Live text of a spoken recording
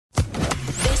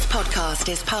podcast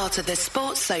is part of the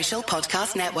Sports Social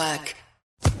Podcast Network.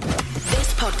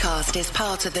 This podcast is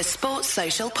part of the Sports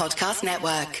Social Podcast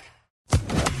Network.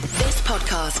 This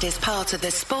podcast is part of the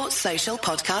Sports Social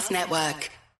Podcast Network.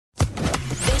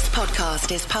 This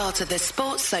podcast is part of the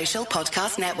Sports Social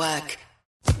Podcast Network.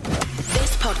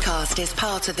 This podcast is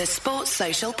part of the Sports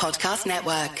Social Podcast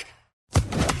Network.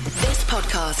 This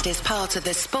podcast is part of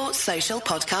the Sports Social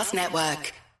Podcast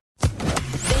Network.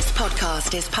 This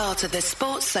podcast is part of the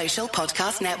Sports Social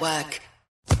Podcast Network.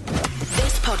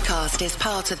 This podcast is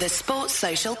part of the Sports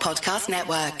Social Podcast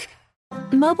Network.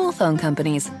 Mobile phone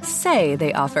companies say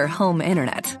they offer home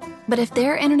internet. But if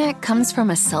their internet comes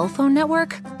from a cell phone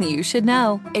network, you should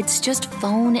know. It's just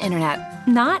phone internet,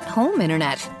 not home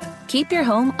internet. Keep your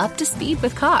home up to speed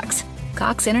with Cox.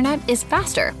 Cox internet is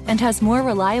faster and has more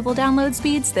reliable download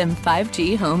speeds than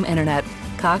 5G home internet.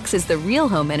 Cox is the real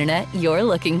home internet you're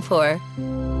looking for.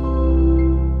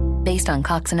 Based on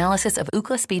Cox analysis of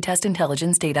Ookla speed test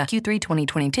intelligence data Q3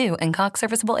 2022 and Cox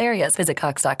serviceable areas, visit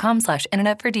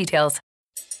cox.com/internet for details.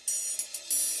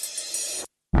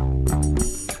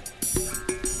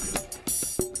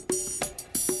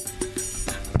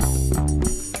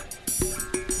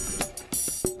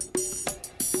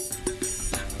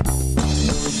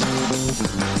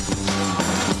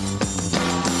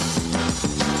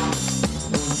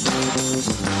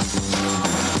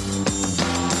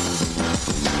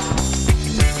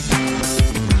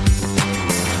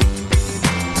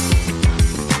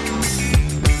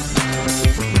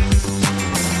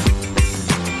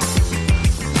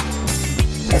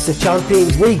 It's the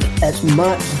Champions League, it's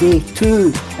match day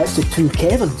 2, it's the two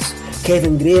Kevins,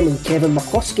 Kevin Graham and Kevin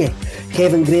McCluskey,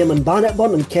 Kevin Graham in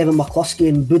Bannockburn and Kevin McCluskey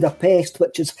in Budapest,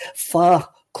 which is far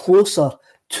closer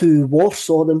to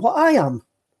Warsaw than what I am.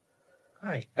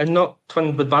 Aye, and not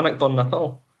twinned with Bannockburn at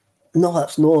all. No,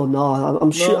 that's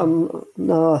I'm sure,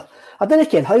 no. I don't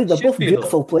care how, they're both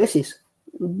beautiful places.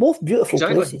 Both beautiful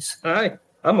places. Aye,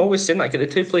 I'm always saying that, I get the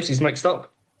two places mixed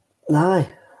up. Aye.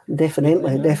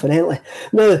 Definitely.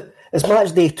 Now, it's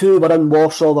match day 2, we're in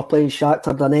Warsaw, we're playing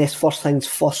Shakhtar Donetsk. First things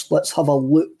first, let's have a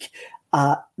look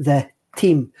at the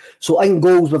team. So in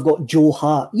goals, we've got Joe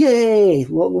Hart. Yay!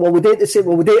 Well, we do it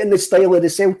in the style of the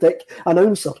Celtic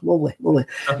announcer, will we?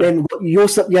 Then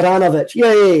Josip Juranovic.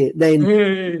 Yay!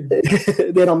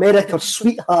 Then America's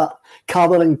sweetheart,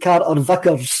 Cameron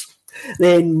Carter-Vickers.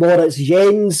 Then Moritz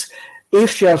Jens,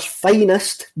 Ayrshire's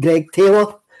finest, Greg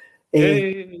Taylor.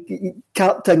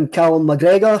 Captain Callum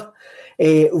McGregor.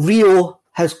 Rio,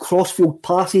 his crossfield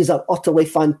passes are utterly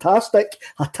fantastic.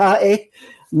 Hatate,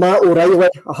 Matt O'Reilly.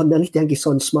 I need to think of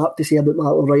something smart to say about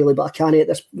Matt O'Reilly, but I can't at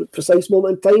this precise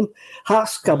moment in time.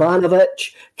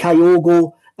 Haskabanovic,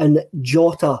 Kyogo, and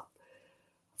Jota.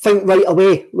 Think right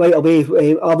away.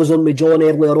 I was on with John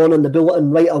earlier on in the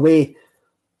bulletin. Right away,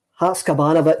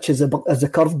 Haskabanovic is a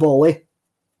curveball.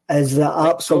 Is the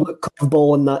absolute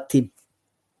curveball in that team.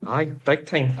 Aye, big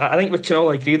time. I think we can all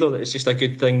agree, though, that it's just a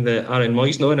good thing that Aaron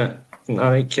Moy's knowing it.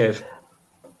 I think, Kev.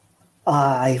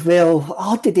 Aye, well, I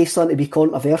had to do something to be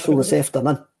controversial this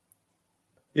afternoon.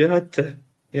 You had to.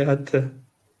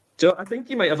 So I think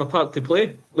he might have a part to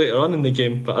play later on in the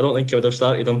game, but I don't think I would have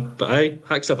started him. But aye,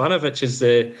 Haksabanovic is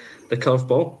the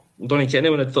curveball. I don't think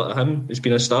anyone had thought of him as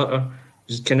being a starter.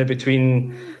 He was kind of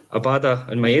between Abada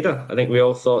and Maeda. I think we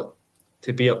all thought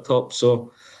to be up top,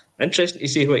 so interesting to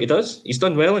see what he does. He's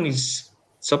done well in his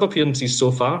sub-appearances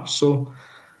so far, so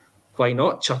why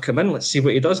not chuck him in? Let's see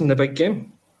what he does in the big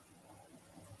game.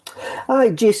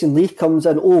 Aye, Jason Lee comes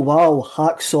in. Oh wow,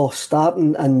 Hacksaw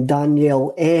starting and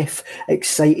Daniel F.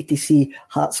 Excited to see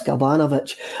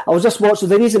Hatzkabanovic. I was just watching,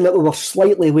 the reason that we were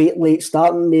slightly late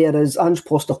starting there is Ange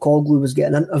Postecoglou was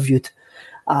getting interviewed,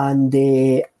 and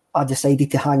I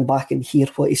decided to hang back and hear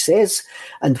what he says.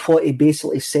 And what he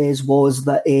basically says was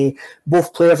that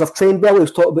both players have trained well. He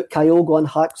was talking about Kyogo and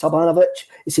Haksabanovic.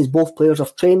 He says both players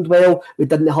have trained well. We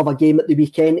didn't have a game at the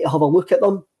weekend to have a look at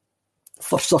them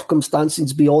for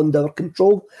circumstances beyond our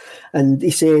control. And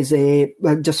he says it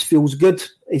just feels good.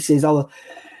 He says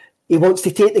he wants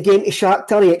to take the game to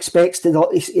Shakhtar. He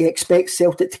expects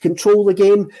Celtic to control the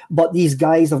game, but these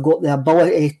guys have got the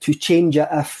ability to change it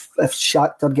if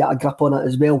Shakhtar get a grip on it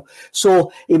as well.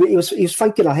 So he was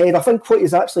thinking ahead. I think what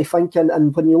he's actually thinking,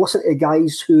 and when you listen to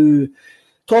guys who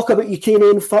talk about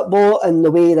Ukrainian football and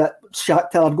the way that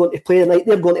Shakhtar are going to play tonight,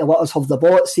 they're going to let us have the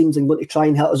ball, it seems, and going to try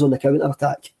and hit us on the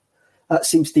counter-attack. That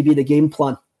seems to be the game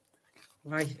plan.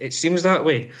 Right, it seems that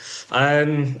way. I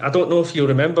don't know if you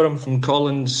remember him from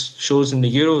Colin's shows in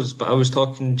the Euros, but I was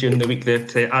talking during the week there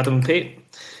to Adam Pate.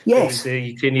 Yes. The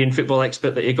Ukrainian football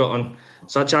expert that he got on.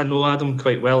 So actually I know Adam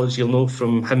quite well, as you'll know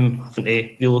from him having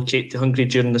to relocate to Hungary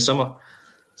during the summer.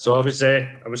 So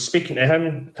I was speaking to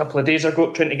him a couple of days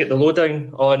ago, trying to get the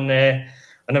lowdown on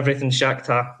everything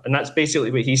Shakhtar, and that's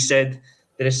basically what he said.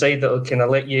 They're a side that will kind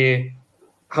of let you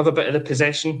have a bit of the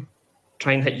possession,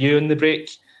 try and hit you in the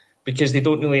break, because they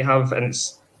don't really have, and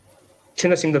it's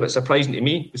kind of seemed a bit surprising to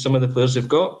me with some of the players they've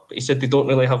got, but he said they don't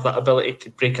really have that ability to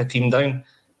break a team down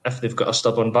if they've got a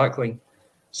stubborn backline.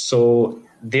 So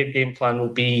their game plan will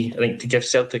be, I think, to give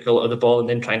Celtic a lot of the ball and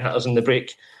then try and hit us in the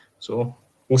break. So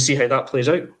we'll see how that plays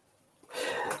out.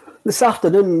 This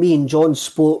afternoon, me and John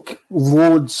spoke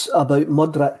loads about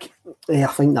Mudryk. I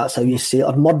think that's how you say it,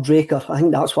 or Mudraker. I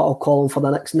think that's what I'll call him for the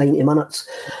next 90 minutes.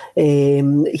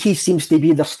 He seems to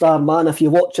be their star man. If you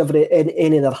watch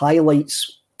any of their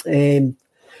highlights,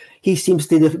 he seems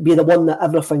to be the one that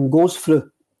everything goes through.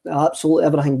 Absolutely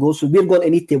everything goes through. We're going to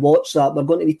need to watch that. We're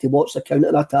going to need to watch the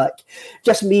counter-attack.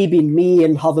 Just me being me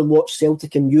and having watched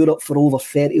Celtic in Europe for over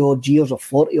 30-odd years or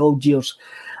 40-odd years,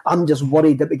 I'm just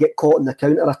worried that we get caught in the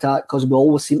counter-attack, because we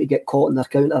always seem to get caught in their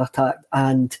counter-attack,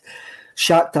 and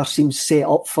Shakhtar seems set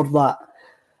up for that.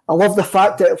 I love the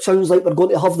fact that it sounds like we're going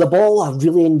to have the ball. I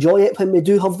really enjoy it when we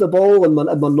do have the ball and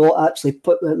we're not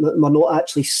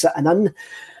actually sitting in.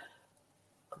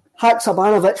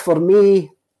 Haksabanovic for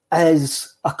me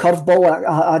is a curveball.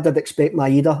 I did expect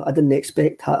Maeda. I didn't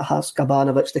expect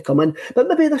Haksabanovic to come in, but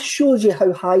maybe this shows you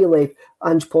how highly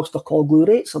Ange Postecoglou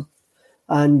rates him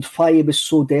and why he was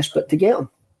so desperate to get him.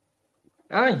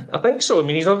 Aye, I think so. I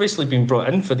mean, he's obviously been brought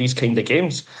in for these kind of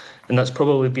games, and that's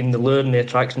probably been the lure and the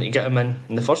attraction to get him in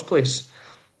the first place.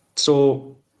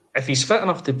 So if he's fit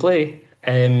enough to play,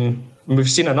 we've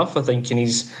seen enough, I think, and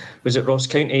was at Ross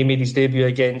County, he made his debut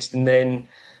against, and then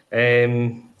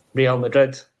Real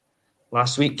Madrid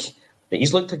last week.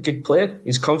 He's looked a good player.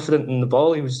 He's confident in the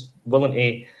ball. He was willing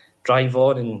to drive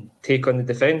on and take on the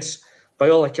defence. By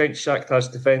all accounts, Shakhtar's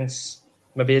defence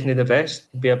maybe isn't the best.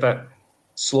 He'd be a bit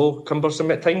slow, cumbersome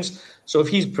at times. So if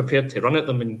he's prepared to run at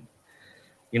them and,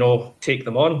 take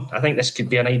them on, I think this could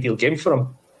be an ideal game for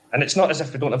him. And it's not as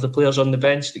if we don't have the players on the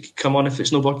bench that could come on if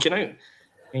it's not working out. I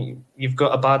mean, you've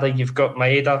got Abada, you've got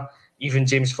Maeda, even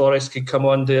James Forrest could come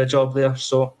on, do a job there.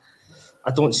 So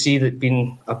I don't see that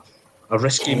being a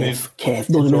risky move. Kev,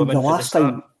 don't remember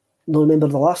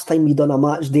the last time we done a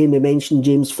match day and we mentioned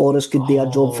James Forrest could do a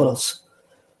job for us.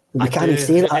 We can't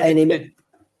say that anymore.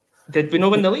 Did we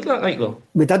not win the league that night, though?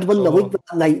 We did win the league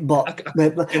that night, but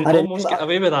I almost get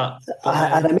away with that.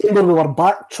 I remember we were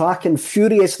backtracking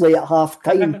furiously at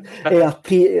half-time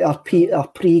our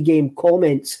pre-game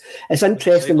comments. It's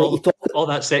interesting that you talk... All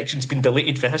that section's been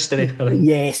deleted for history.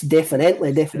 Yes,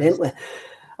 definitely.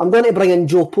 I'm going to bring in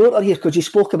Joe Porter here because you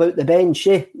spoke about the bench,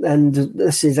 and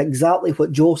this is exactly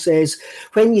what Joe says.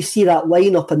 When you see that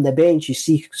lineup on the bench, you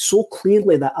see so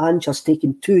clearly that Ange has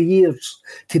taken 2 years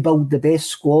to build the best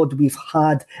squad we've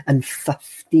had in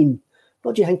 15.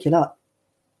 What do you think of that?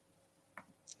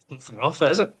 Nothing off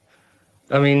it, is it?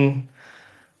 I mean,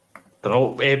 I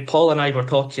don't know. Paul and I were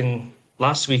talking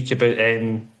last week about,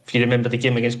 if you remember the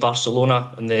game against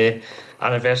Barcelona and the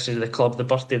anniversary of the club, the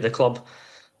birthday of the club.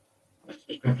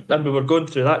 And we were going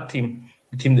through that team,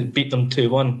 the team that beat them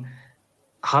 2-1.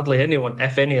 Hardly anyone,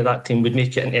 if any of that team, would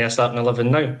make it into a starting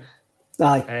 11 now.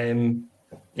 Aye. And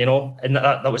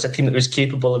that was a team that was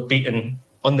capable of beating,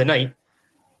 on the night,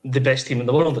 the best team in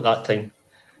the world at that time.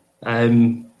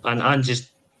 And Ange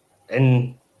just,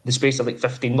 in the space of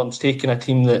 15 months, taking a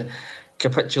team that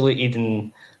capitulated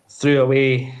and threw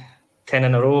away 10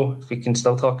 in a row, if we can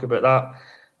still talk about that,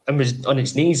 and was on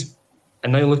its knees.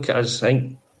 And now look at us. I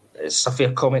think it's a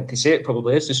fair comment to say it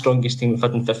probably is the strongest team we've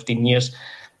had in 15 years.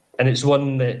 And it's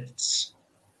one that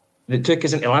took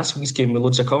us into last week's game with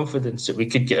loads of confidence that we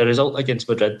could get a result against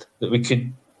Madrid, that we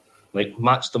could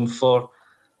match them for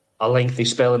a lengthy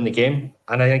spell in the game.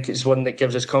 And I think it's one that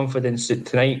gives us confidence that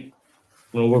tonight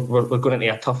we're going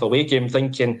into a tough away game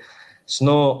thinking it's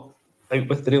not out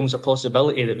with the realms of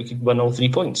possibility that we could win all 3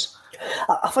 points.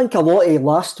 I think a lot of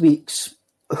last week's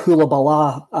hula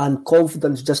bala and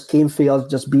confidence just came for us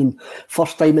just being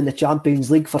first time in the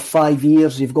Champions League for 5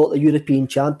 years. You've got the European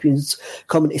champions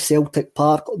coming to Celtic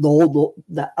Park.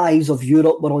 The eyes of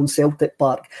Europe were on Celtic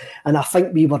Park, and I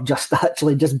think we were just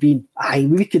being,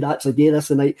 we could actually do this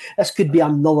tonight. This could be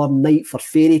another night for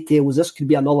fairy tales. This could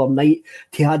be another night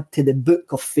to add to the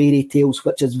book of fairy tales,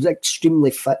 which is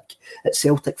extremely thick at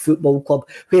Celtic Football Club.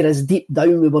 Whereas deep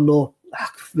down we were no,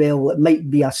 well, it might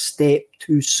be a step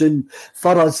too soon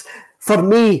for us. For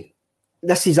me,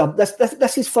 this is like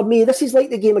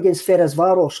the game against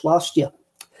Ferencváros last year.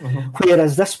 Mm-hmm.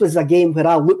 Whereas this was a game where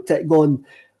I looked at it going,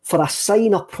 for a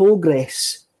sign of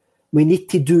progress, we need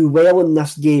to do well in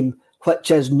this game,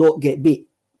 which is not get beat.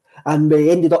 And we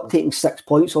ended up taking 6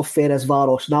 points off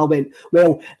Ferencváros. And I went,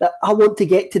 well, I want to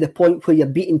get to the point where you're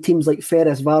beating teams like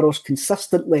Ferencváros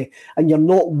consistently and you're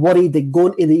not worried of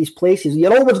going to these places.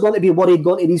 You're always going to be worried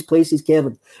going to these places,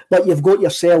 Kevin. But you've got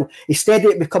yourself, instead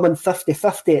of it becoming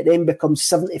 50-50, it then becomes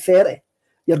 70-30.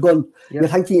 You're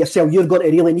thinking to yourself, you're going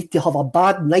to really need to have a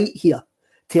bad night here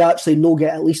to actually not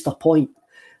get at least a point.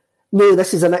 No,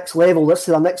 this is the next level. This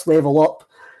is the next level up.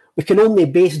 We can only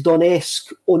base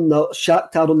Donetsk on the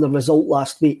Shakhtar on the result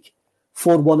last week.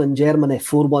 4-1 in Germany,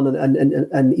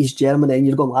 4-1 in East Germany, and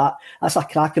you're going, that's a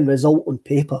cracking result on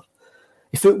paper.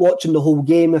 If you're watching the whole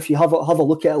game, if you have a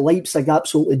look at it, Leipzig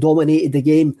absolutely dominated the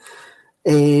game.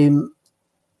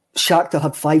 Shakhtar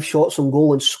had 5 shots on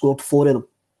goal and scored 4 of them.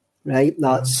 Right,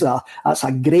 that's a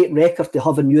great record to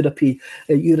have in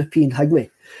European Higby.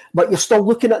 But you're still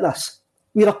looking at this.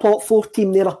 We're a pot 4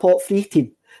 team, they're a pot 3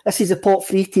 team. This is a pot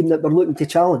 3 team that we're looking to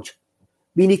challenge.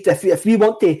 We need to, if we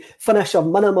want to finish our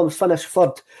minimum, finish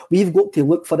third, we've got to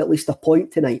look for at least a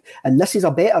point tonight. And this is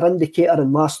a better indicator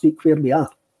than last week where we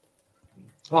are.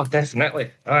 Oh,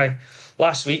 definitely. Aye.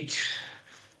 Last week,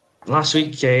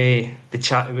 the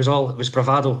chat, it was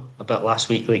bravado a bit last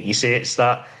week. Like you say, it's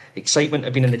that excitement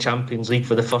of being in the Champions League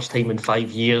for the first time in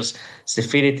 5 years. It's the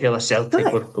fairy tale of Celtic.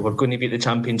 We're going to be the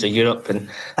champions of Europe, and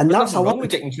that's allowed.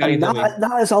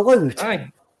 That is allowed.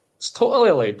 Aye, it's totally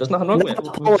allowed. There's nothing wrong with it.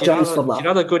 Apologise for that. You'd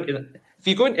rather if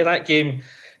you go into that game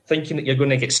thinking that you're going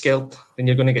to get scalped, then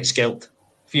you're going to get scalped.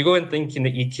 If you go in thinking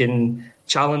that you can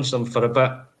challenge them for a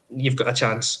bit, you've got a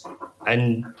chance.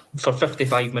 And for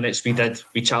 55 minutes,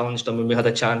 we challenged them and we had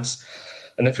a chance.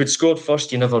 And if we'd scored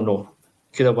first, you never know.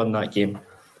 Could have won that game.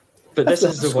 But this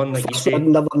is the one that you say. I'd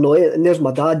never know it. And there's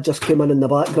my dad just came in the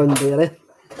background there.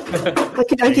 I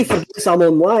think he forgets I'm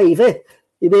on live.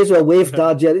 You may as well wave,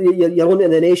 Dad. You're on to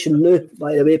the nation now,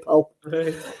 by the way, pal.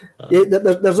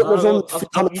 There's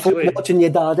only folk watching you,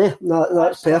 Dad.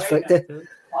 That's perfect.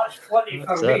 That's funny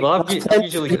for me. Well, I've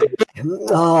usually got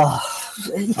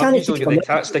the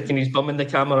cat sticking his bum in the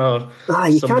camera.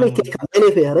 You can't take him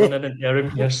anywhere. In your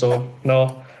room here, so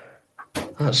no.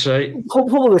 That's right. What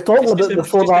were we talking about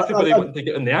before that? Everybody wanted to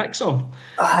get in the axe on.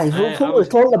 What were we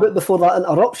talking about before that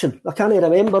interruption? I can't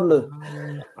remember now.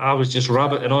 I was just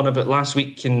rabbiting on about last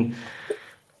week and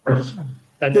how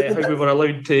we were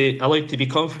allowed to be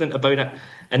confident about it.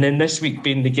 And then this week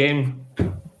being the game,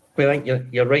 I think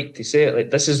you're right to say it. Like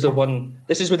this is the one.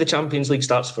 This is where the Champions League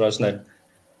starts for us now.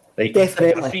 Like,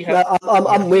 definitely.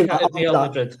 I'm with Real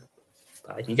Madrid.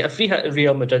 You get a free hit at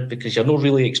Real Madrid because you're not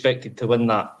really expected to win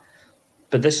that.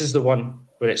 But this is the one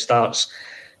where it starts.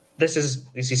 This is,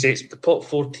 as you say, it's the pot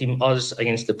 4 team, us,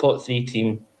 against the pot 3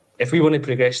 team. If we want to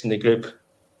progress in the group,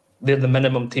 they're the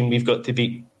minimum team we've got to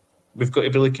beat. We've got to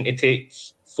be looking to take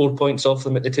 4 points off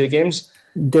them at the 2 games.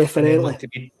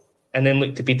 Definitely. And then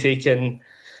look to be taking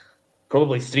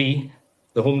probably 3,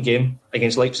 the home game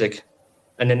against Leipzig.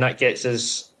 And then that gets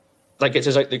us out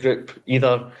the group,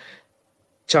 either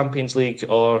Champions League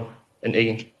or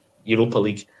into Europa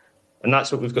League. And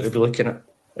that's what we've got to be looking at.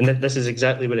 And this is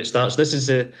exactly where it starts. This is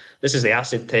the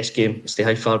acid test game. It's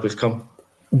how far we've come.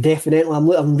 Definitely.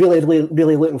 I'm really, really,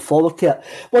 really looking forward to it.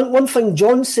 One thing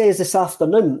John says this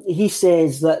afternoon, he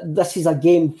says that this is a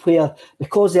game where,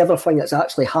 because of everything that's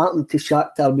actually happened to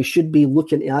Shakhtar, we should be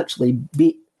looking to actually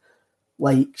beat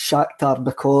like Shakhtar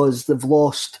because they've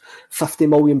lost £50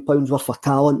 million worth of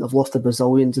talent. They've lost the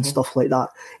Brazilians and stuff like that.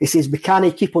 He says we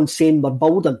can't keep on saying we're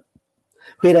building.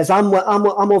 Whereas I'm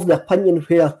of the opinion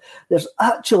where there's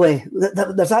actually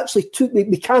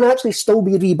we can actually still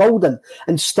be rebuilding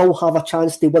and still have a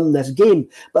chance to win this game.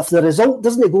 But if the result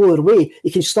doesn't go our way,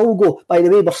 you can still go, by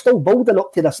the way, we're still building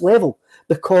up to this level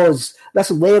because this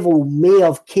level may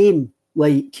have came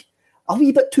like a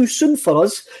wee bit too soon for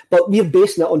us, but we're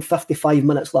basing it on 55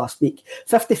 minutes last week.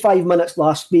 55 minutes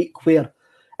last week where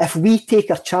if we take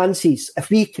our chances,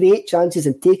 if we create chances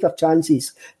and take our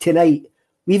chances tonight,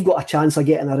 we've got a chance of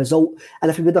getting a result.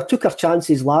 And if we would have took our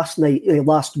chances last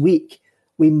week,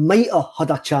 we might have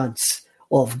had a chance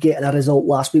of getting a result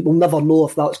last week. We'll never know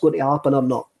if that's going to happen or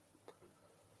not.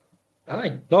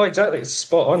 Aye, no, exactly. It's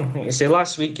spot on. Like I say,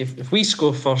 last week, if we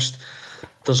score first,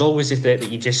 there's always a threat that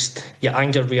you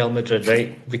anger Real Madrid,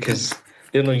 right? Because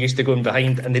they're not used to going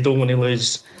behind and they don't want to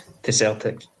lose to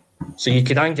Celtic. So you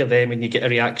could anger them and you get a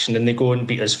reaction and they go and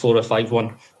beat us 4 or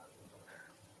 5-1.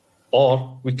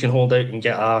 Or we can hold out and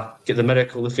get the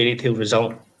miracle, the fairy tale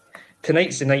result.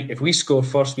 Tonight's the night. If we score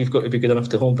first, we've got to be good enough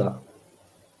to hold that.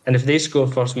 And if they score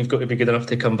first, we've got to be good enough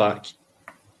to come back.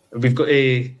 We've got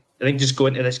to, I think, just go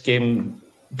into this game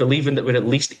believing that we're at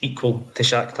least equal to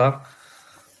Shakhtar.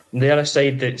 They're a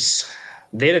side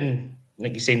they're in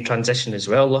like you say, in transition as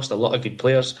well, lost a lot of good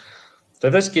players. So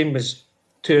this game was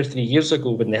 2 or 3 years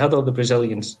ago when they had all the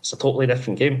Brazilians. It's a totally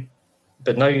different game.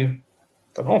 But now, I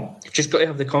don't know, you've just got to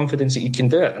have the confidence that you can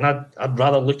do it. And I'd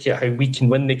rather look at how we can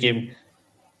win the game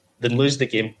than lose the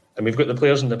game. And we've got the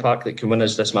players in the park that can win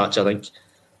us this match, I think.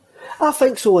 I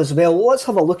think so as well. Let's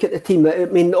have a look at the team. I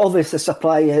mean, obviously,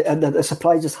 the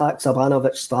surprise is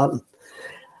Haksabanovic starting.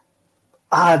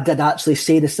 I did actually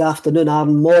say this afternoon,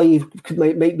 Aaron Moy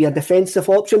might be a defensive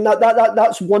option.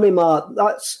 That's one of my.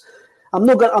 I'm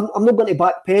not going to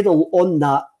backpedal on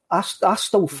that. I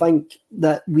still think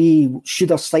that we should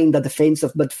have signed a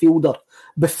defensive midfielder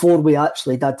before we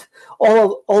actually did.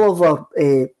 Oliver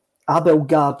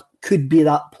Abelgard could be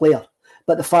that player,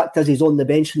 but the fact is he's on the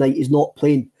bench tonight. He's not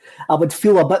playing. I would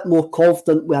feel a bit more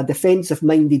confident with a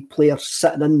defensive-minded player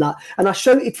sitting in that. And I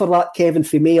shouted for that Kevin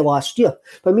Femay last year.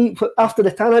 But after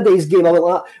the Tannadice game, I went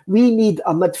like that. We need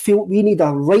a midfield. We need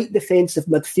a right defensive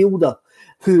midfielder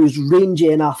who's rangy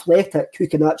and athletic, who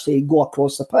can actually go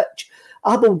across the pitch.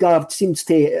 Abelgard seems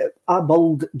to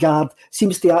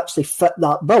actually fit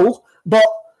that bill, but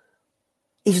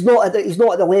he's not at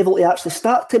the level to actually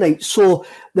start tonight. So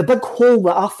the big hole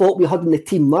that I thought we had in the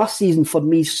team last season for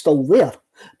me is still there.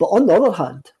 But on the other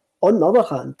hand,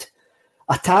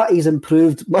 Atati's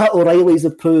improved, Matt O'Reilly's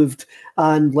improved,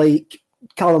 and like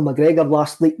Callum McGregor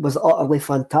last week was utterly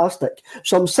fantastic.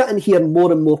 So I'm sitting here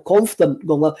more and more confident.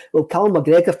 Well, Callum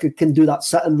McGregor can do that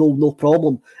sitting role no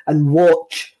problem, and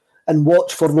watch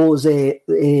for those those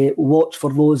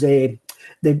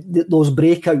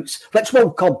breakouts,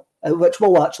 which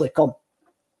will actually come.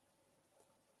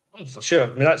 For sure. I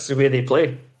mean, that's the way they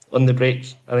play on the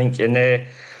break, I think. And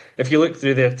if you look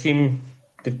through their team,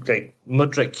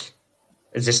 Mudryk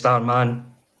is the star man.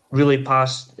 Really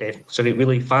fast,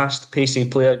 pacey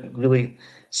player, really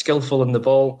skillful in the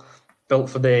ball, built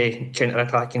for the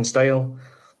counter-attacking style.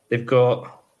 They've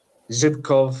got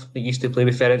Zubkov, that used to play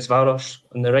with Ferencváros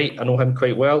on the right. I know him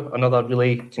quite well. Another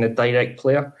really kind of direct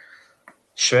player.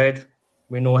 Shred,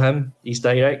 we know him. He's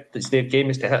direct. It's their game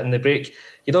is to hit in the break.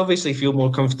 You'd obviously feel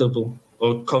more comfortable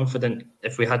or confident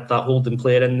if we had that holding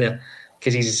player in there,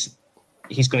 because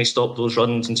he's going to stop those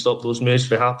runs and stop those moves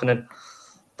from happening.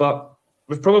 But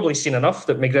we've probably seen enough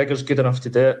that McGregor's good enough to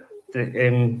do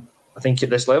it. I think at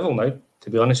this level now, to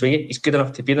be honest with you, he's good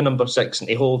enough to be the number 6 and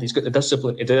to hold. He's got the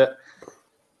discipline to do it.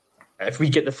 If we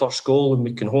get the first goal and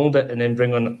we can hold it and then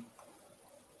bring on,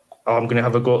 I'm going to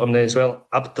have a go at him there as well,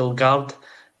 Abdelgard.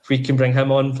 If we can bring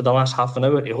him on for the last half an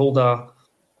hour to hold a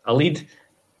lead,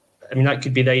 I mean, that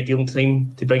could be the ideal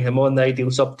time to bring him on, the ideal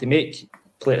sub to make,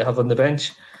 play to have on the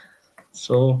bench.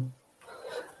 So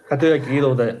I do agree,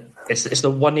 though, that it's the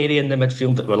one area in the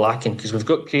midfield that we're lacking, because we've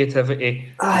got creativity,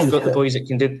 we've got the boys that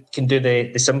can do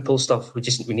the simple stuff. We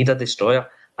need a destroyer.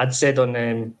 I'd said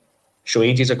on show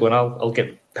ages ago, and I'll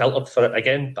get pelted for it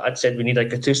again, but I'd said we need a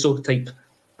Gattuso type.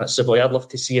 That's the boy I'd love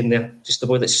to see in there. Just the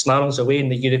boy that snarls away in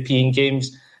the European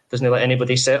games, doesn't let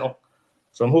anybody settle.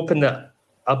 So I'm hoping that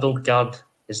Abelgard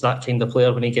is that kind of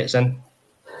player when he gets in.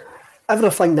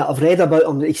 Everything that I've read about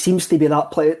him, he seems to be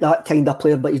that kind of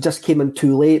player, but he just came in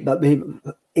too late. But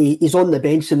he's on the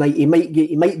bench tonight. He might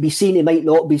be seen, he might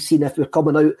not be seen if we're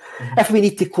coming out. Mm-hmm. If we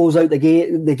need to close out the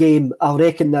game, I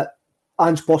reckon that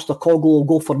Ange Postecoglou will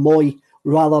go for Moy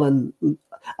rather than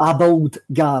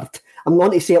Abelgard. I'm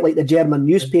going to say it like the German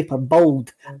newspaper,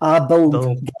 Abelgard.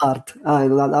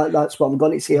 That's what I'm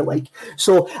going to say it like.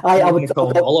 So I would call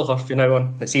him Oliver from now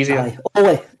on. It's easier.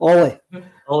 Ollie,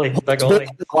 big Ollie.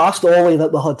 The last Ollie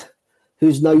that we had,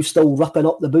 who's now still ripping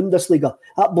up the Bundesliga.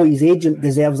 That boy's agent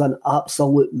deserves an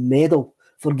absolute medal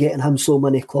for getting him so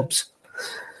many clubs.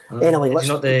 Anyway, he's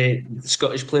not the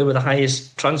Scottish player with the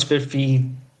highest transfer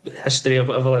fee history or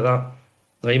whatever like that.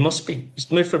 Well, he must be.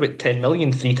 He's moved for about 10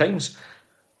 million 3 times.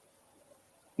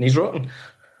 And he's rotten.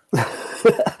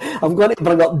 I'm going to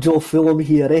bring up Joe Fulham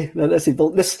here.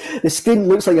 The screen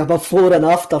looks like a before and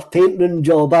after painting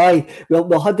job. We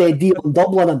had Dion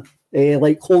Dublin in,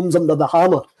 like Holmes under the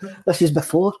hammer. This is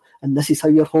before, and this is how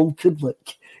your home could look.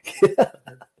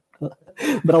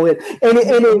 Brilliant.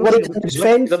 Any words to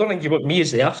defend? I don't think you want me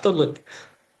as the after look.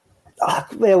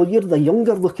 Well, you're the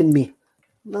younger looking me.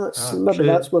 That's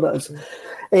what it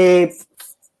is.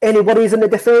 Any worries in the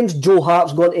defence? Joe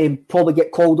Hart's going to probably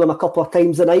get called on a couple of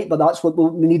times tonight, but that's what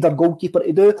we need our goalkeeper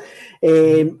to do.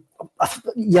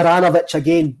 Juranovic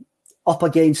again up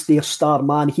against their star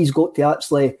man. He's got to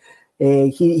actually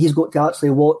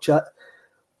watch it.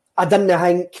 I didn't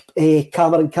think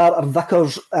Cameron Carter,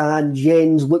 Vickers, and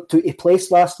Jens looked out of place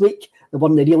last week. They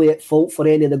weren't really at fault for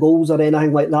any of the goals or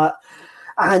anything like that.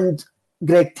 And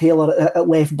Greg Taylor at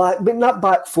left back. But that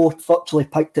back four virtually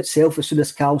picked itself as soon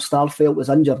as Carl Starfelt was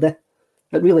injured. It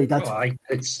really did. Oh,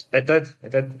 it did.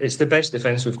 It's the best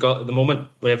defence we've got at the moment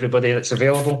with everybody that's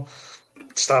available.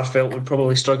 Starfelt would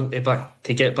probably struggle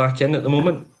to get back in at the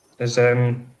moment. As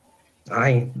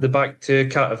the back two,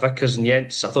 Carter Vickers and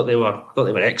Yents, I thought they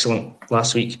were excellent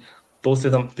last week. Both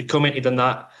of them. They commented on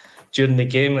that during the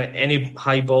game. Like any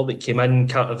high ball that came in,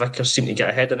 Carter Vickers seemed to get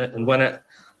ahead in it and win it.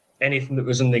 Anything that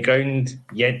was on the ground,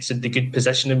 Yents had the good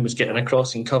positioning, was getting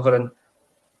across and covering.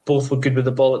 Both were good with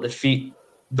the ball at their feet,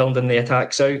 building the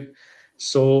attacks out.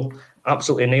 So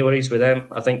absolutely no worries with them.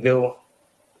 I think they'll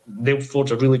forge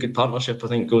a really good partnership, I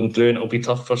think, going through, and it'll be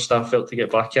tough for Starfelt to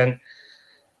get back in.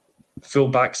 Full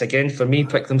backs again for me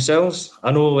pick themselves.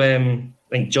 I know I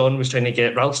think John was trying to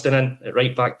get Ralston in at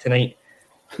right back tonight.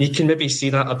 You can maybe see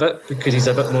that a bit because he's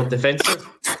a bit more defensive.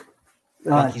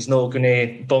 Like he's not going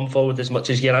to bomb forward as much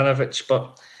as Juranovic,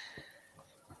 but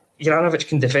Juranovic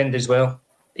can defend as well.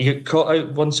 He got caught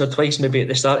out once or twice maybe at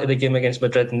the start of the game against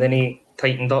Madrid, and then he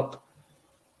tightened up.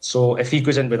 So if he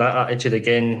goes in with that attitude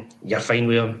again, you're fine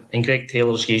with him. And Greg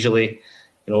Taylor's usually,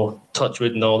 touch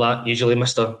wood and all that, usually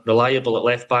Mr. Reliable at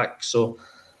left back. So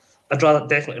I'd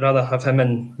definitely rather have him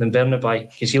in than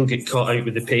Bernabei because he'll get caught out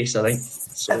with the pace, I think.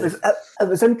 So. It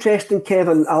was interesting,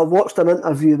 Kevin. I watched an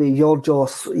interview with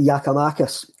Georgios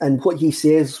Giacomakis, and what he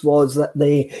says was that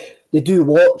they do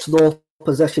watch the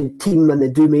opposition team and they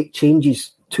do make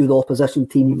changes to the opposition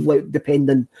team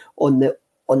depending on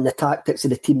the tactics of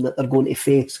the team that they're going to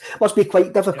face. It must be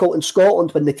quite difficult in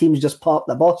Scotland when the teams just park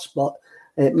the bus, but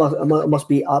it must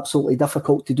be absolutely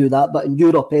difficult to do that. But in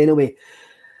Europe anyway.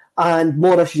 And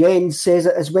Maurice Jens says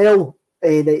it as well.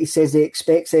 That he says he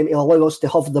expects them to allow us to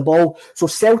have the ball. So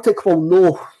Celtic will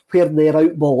know where their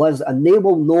out ball is, and they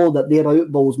will know that their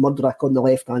out ball is Mudryk on the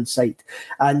left-hand side.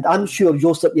 And I'm sure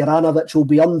Josip Juranovic will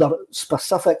be under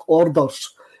specific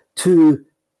orders to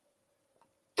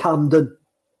calm down.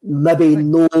 Maybe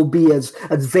not be as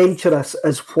adventurous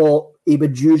as what he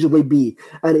would usually be.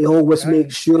 And he always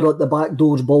makes sure that the back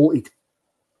door's bolted.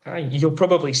 You'll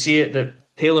probably see it that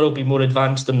Taylor will be more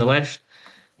advanced on the left.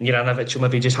 Juranovic will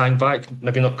maybe just hang back,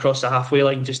 maybe not cross the halfway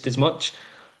line just as much,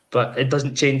 but it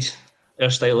doesn't change our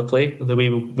style of play, the way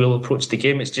we'll approach the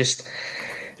game. It's just,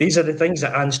 these are the things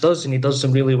that Ange does, and he does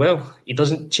them really well. He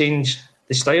doesn't change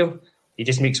the style. He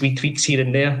just makes wee tweaks here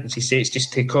and there. As he says, it's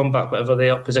just to combat whatever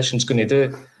the opposition's going to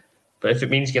do. But if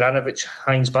it means Juranovic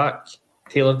hangs back,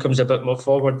 Taylor comes a bit more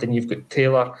forward, then you've got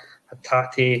Taylor,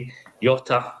 Hatate,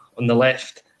 Jota on the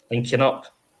left, linking up.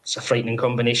 It's a frightening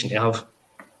combination to have.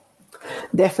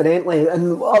 Definitely.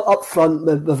 And up front,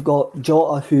 we've got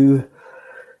Jota, who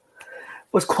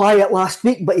was quiet last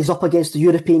week, but he's up against the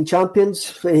European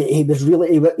champions. He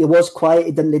was quiet,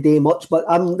 he didn't do much, but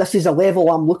this is a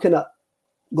level I'm looking at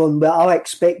going, well, I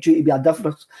expect you to be a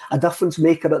difference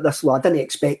maker at this level. I didn't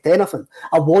expect anything.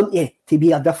 I want you to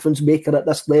be a difference maker at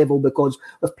this level because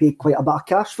we've paid quite a bit of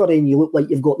cash for you and you look like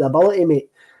you've got the ability,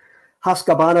 mate.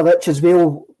 Haskabanovic as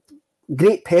well,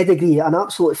 great pedigree, an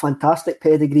absolutely fantastic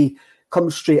pedigree,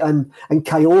 comes straight in, and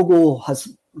Kyogo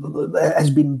has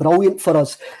been brilliant for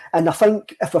us. And I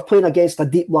think if we're playing against a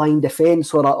deep-lying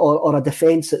defence or a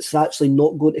defence that's actually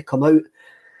not going to come out,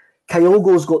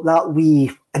 Kyogo's got that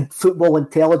wee football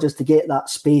intelligence to get that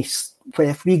space.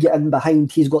 If we get in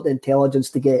behind, he's got the intelligence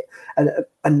to get in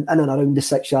and around the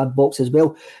 6-yard box as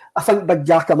well. I think Big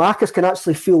Giacomakis can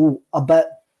actually feel a bit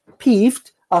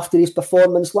peeved after his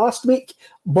performance last week,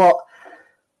 but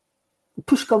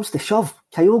push comes to shove,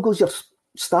 Kyogo's your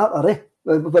starter, eh?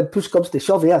 When push comes to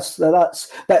shove, yes. But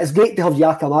it's great to have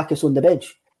Giacomakis on the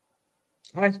bench.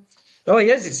 Aye. Oh,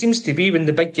 he is. It seems to be when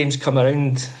the big games come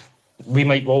around, we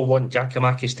might all want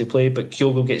Giacomakis to play, but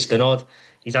Kyogo gets the nod.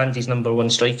 He's Andy's number one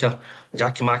striker.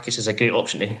 Giacomakis is a great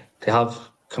option to have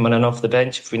coming in off the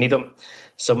bench if we need him.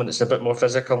 Someone that's a bit more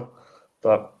physical.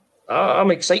 But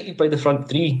I'm excited by the front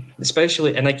three,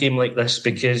 especially in a game like this,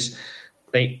 because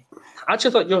I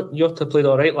actually thought Jota played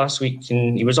all right last week,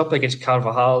 and he was up against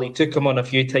Carvajal. He took him on a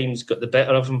few times, got the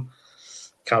better of him.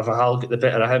 Carvajal got the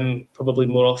better of him probably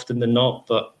more often than not,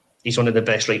 but he's one of the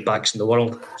best right backs in the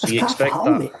world. So you expect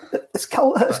that. Mate. It's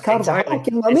Carvajal. Exactly.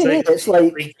 It's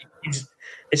like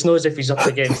it's not as if he's up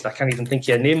against, I can't even think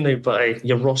of a name now, but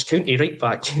your Ross County right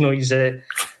back. He's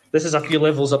this is a few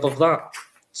levels above that.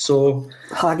 So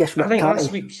I think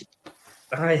last week,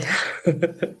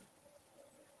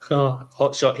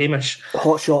 hot shot Hamish.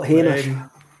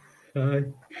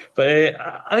 But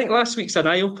I think last week's an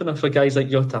eye opener for guys like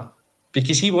Jota,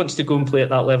 because he wants to go and play at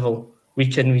that level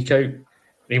week in, week out.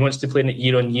 He wants to play in it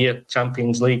year on year,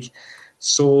 Champions League.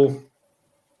 So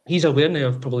he's aware now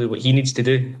of probably what he needs to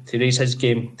do to raise his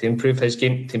game, to improve his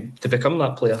game, to become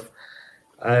that player.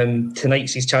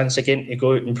 Tonight's his chance again to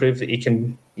go out and prove that he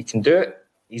can do it.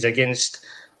 He's against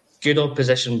good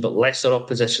opposition, but lesser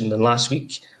opposition than last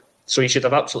week. So he should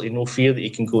have absolutely no fear that he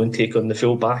can go and take on the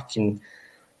full back and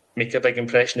make a big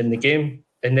impression in the game.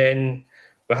 And then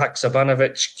with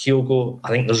Haksabanovic, Kyogo, I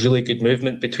think there's really good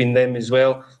movement between them as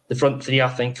well. The front three, I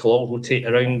think, will all rotate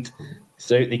around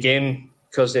throughout the game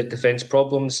because they're defence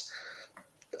problems.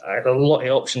 A lot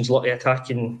of options, a lot of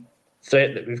attacking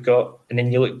threat that we've got. And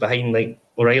then you look behind, like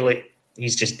O'Reilly,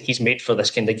 he's made for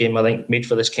this kind of game, I think, made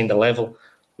for this kind of level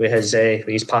with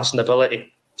his passing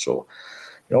ability. So,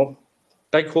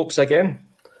 big hopes again.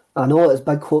 I know it's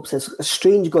big hopes. It's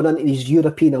strange going into these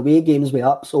European away games with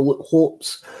absolute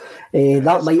hopes.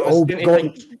 That might all be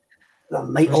gone. That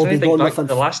might all be gone within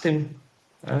the last time.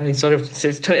 Trying to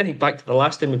think back to the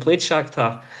last time we played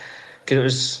Shakhtar, because it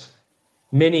was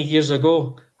many years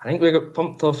ago. I think we got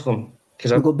pumped off them. We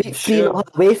got beat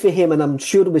 3-0 away for him, and I'm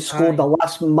sure we scored the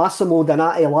last Massimo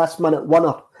Donati last-minute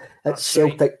winner at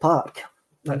Celtic Park.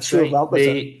 That's sure right. That was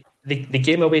the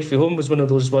game away from home was one of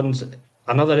those ones.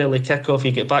 Another early kick-off,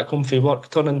 you get back home from work,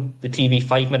 turning the TV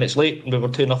 5 minutes late, and we were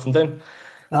 2-0 down.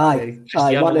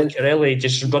 Cristiano Carelli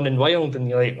just running wild, and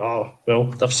you're like, oh,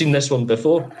 well, I've seen this one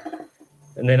before.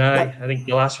 And then I think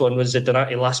the last one was the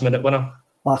Donati last-minute winner.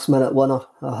 Last-minute winner,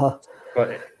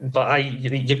 But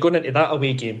you're going into that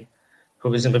away game, who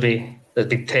was maybe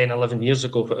 10, 11 years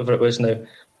ago, whatever it was now,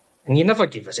 and you never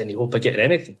gave us any hope of getting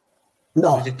anything.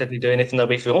 No. We just didn't do anything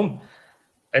away from home.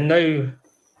 And now,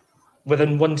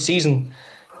 within one season,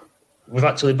 we've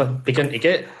actually begun to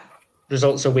get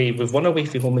results away. We've won away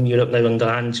from home in Europe now under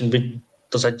hands, and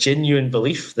there's a genuine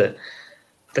belief that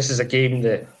this is a game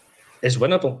that is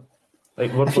winnable.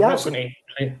 Like we're not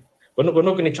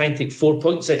going to try and take 4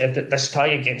 points out of this tie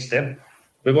against them.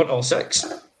 We want all 6.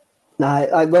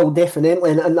 I will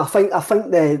definitely, and I think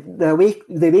the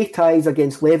away ties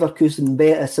against Leverkusen,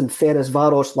 Betis, and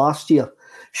Ferencváros last year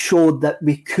showed that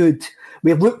we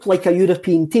looked like a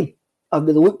European team. It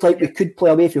looked like we could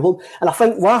play away from home. And I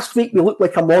think last week we looked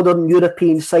like a modern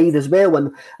European side as well.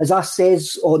 And as I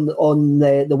says on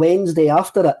the Wednesday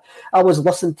after it, I was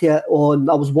listening to it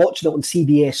I was watching it on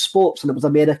CBS Sports, and it was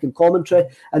American commentary.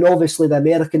 And obviously the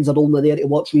Americans are only there to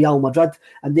watch Real Madrid,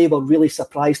 and they were really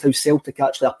surprised how Celtic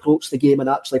actually approached the game and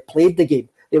actually played the game.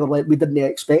 They were like, we didn't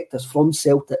expect this from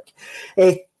Celtic.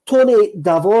 Tony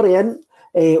Davorian,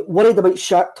 worried about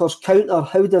Shakhtar's counter.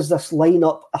 How does this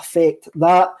lineup affect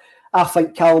that? I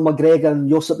think Cal McGregor and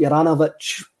Josip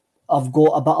Juranovic have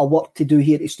got a bit of work to do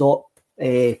here to stop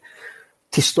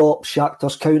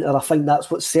Shakhtar's counter. I think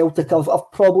that's what Celtic have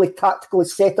probably tactically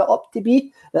set it up to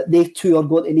be, that they too are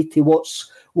going to need to watch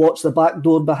the back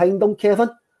door behind them, Kevin.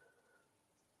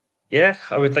 Yeah,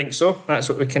 I would think so. That's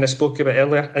what we kind of spoke about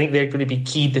earlier. I think they're going to be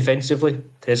key defensively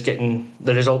to us getting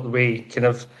the result we kind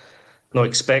of not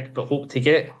expect but hope to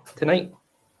get tonight.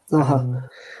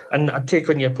 And I take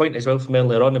on your point as well from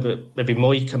earlier on about maybe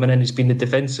Moy coming in as being the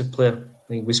defensive player. I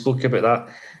think we spoke about that.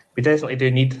 We definitely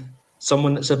do need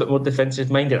someone that's a bit more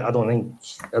defensive minded. I don't think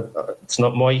it's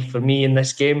not Moy for me in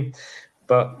this game,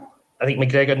 but I think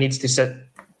McGregor needs to sit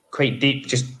quite deep,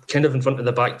 just kind of in front of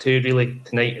the back two really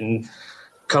tonight, and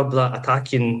curb that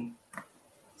attacking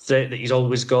threat that he's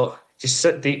always got. Just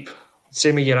sit deep.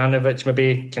 Same with Juranovic,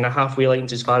 maybe kind of halfway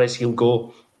lines as far as he'll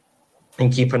go,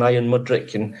 and keep an eye on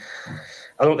Mudryk. And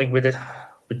I don't think we'd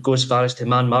go as far as to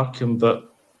man mark him,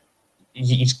 but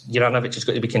Juranovic has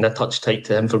got to be kind of touch tight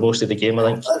to him for most of the game,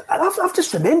 I think. I've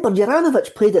just remembered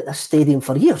Juranovic played at this stadium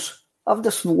for years. I've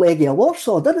just Legia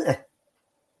Warsaw, didn't he?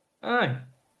 Aye.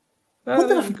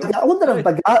 I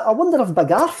wonder if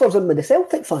Big Arthur's in with the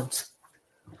Celtic fans.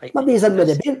 Maybe he's in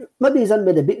with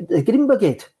the Green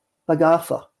Brigade, Big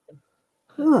Arthur.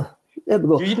 There we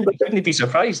go. You wouldn't be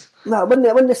surprised. No,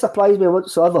 wouldn't surprise me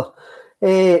whatsoever.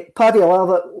 Paddy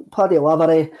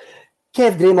Lavery,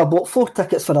 Kev Gramer bought 4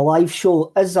 tickets for a live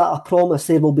show. Is that a promise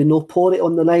there will be no porry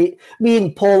on the night? Me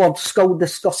and Paul are still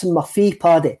discussing my fee,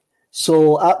 Paddy.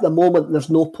 So at the moment there's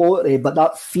no porry, but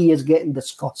that fee is getting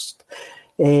discussed.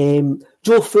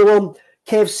 Joe Fulham,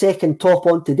 Kev's second top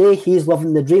on today. He's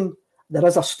living the dream. There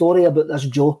is a story about this,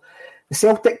 Joe. The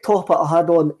Celtic top I had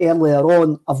on earlier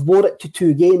on, I've wore it to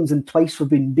 2 games and twice we've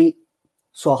been beat.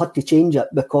 So I had to change it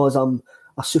because I'm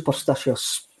a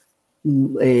superstitious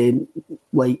mess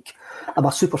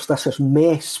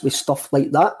with stuff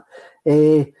like that.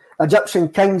 Egyptian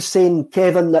King saying,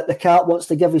 Kevin, that the cat wants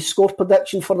to give his score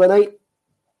prediction for the night.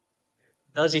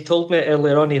 As he told me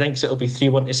earlier on, he thinks it'll be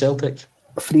 3-1 to Celtic.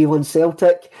 3-1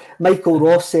 Celtic. Michael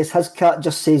Ross says his cat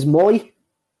just says Moy.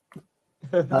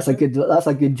 That's a good joke.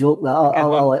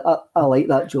 I like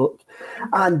that joke.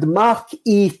 And Mark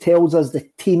E tells us the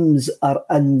teams are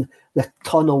in the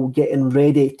tunnel getting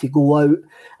ready to go out.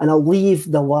 And I'll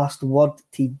leave the last word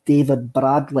to David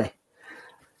Bradley.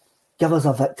 Give us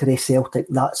a victory, Celtic.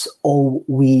 That's all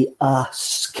we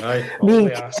ask. Me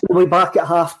and Keith will be back at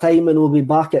half-time and we'll be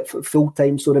back at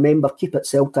full-time. So remember, keep it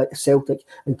Celtic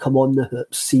and come on the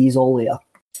hoops. See you all later.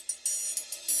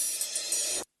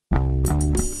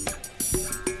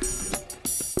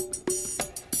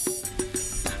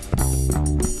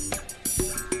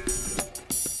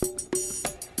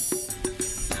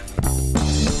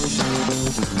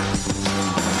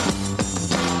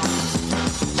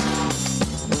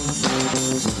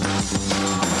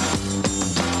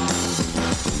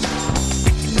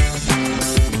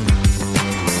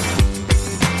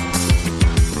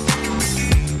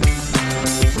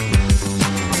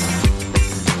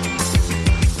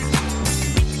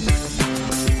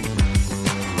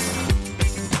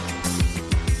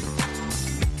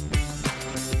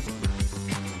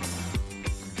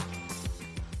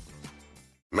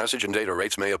 Message and data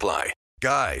rates may apply.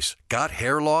 Guys, got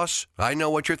hair loss? I know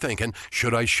what you're thinking.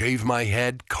 Should I shave my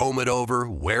head, comb it over,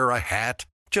 wear a hat?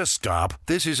 Just stop.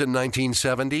 This isn't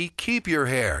 1970. Keep your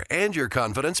hair and your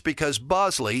confidence because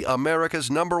Bosley, America's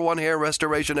 #1 hair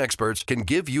restoration experts, can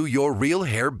give you your real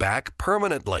hair back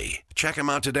permanently. Check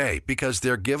them out today because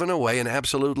they're giving away an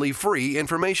absolutely free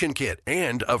information kit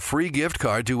and a free gift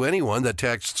card to anyone that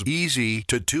texts EASY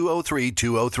to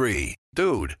 203203.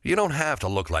 Dude, you don't have to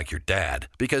look like your dad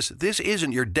because this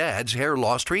isn't your dad's hair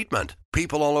loss treatment.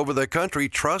 People all over the country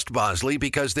trust Bosley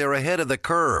because they're ahead of the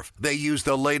curve. They use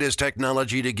the latest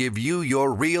technology to give you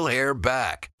your real hair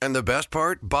back. And the best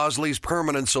part? Bosley's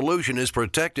permanent solution is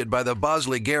protected by the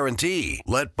Bosley Guarantee.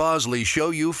 Let Bosley show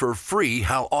you for free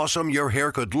how awesome your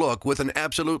hair could look with an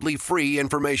absolutely free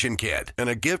information kit and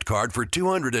a gift card for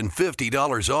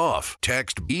 $250 off.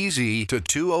 Text EASY to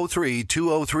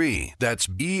 203203. That's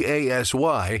EASY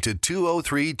to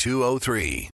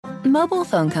 203203. Mobile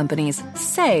phone companies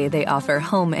say they offer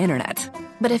home internet.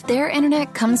 But if their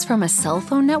internet comes from a cell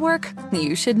phone network,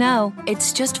 you should know.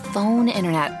 It's just phone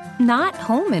internet, not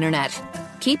home internet.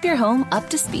 Keep your home up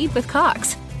to speed with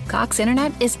Cox. Cox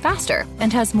internet is faster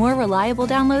and has more reliable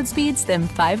download speeds than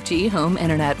 5G home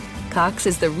internet. Cox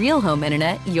is the real home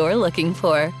internet you're looking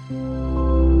for.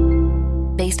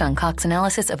 Based on Cox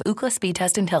analysis of Ookla speed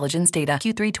test intelligence data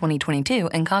Q3 2022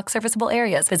 and Cox serviceable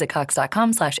areas. Visit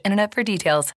cox.com/internet for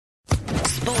details.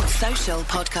 Sports Social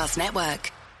Podcast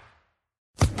Network.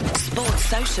 Sports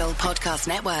Social Podcast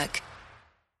Network.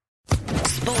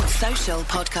 Sports Social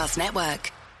Podcast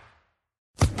Network.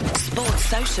 Sports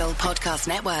Social Podcast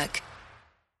Network.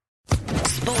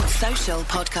 Sports Social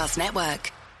Podcast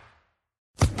Network.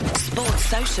 Sports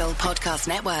Social Podcast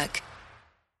Network.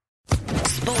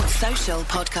 Sports Social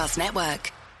Podcast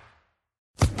Network.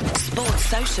 Sports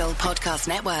Social Podcast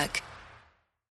Network.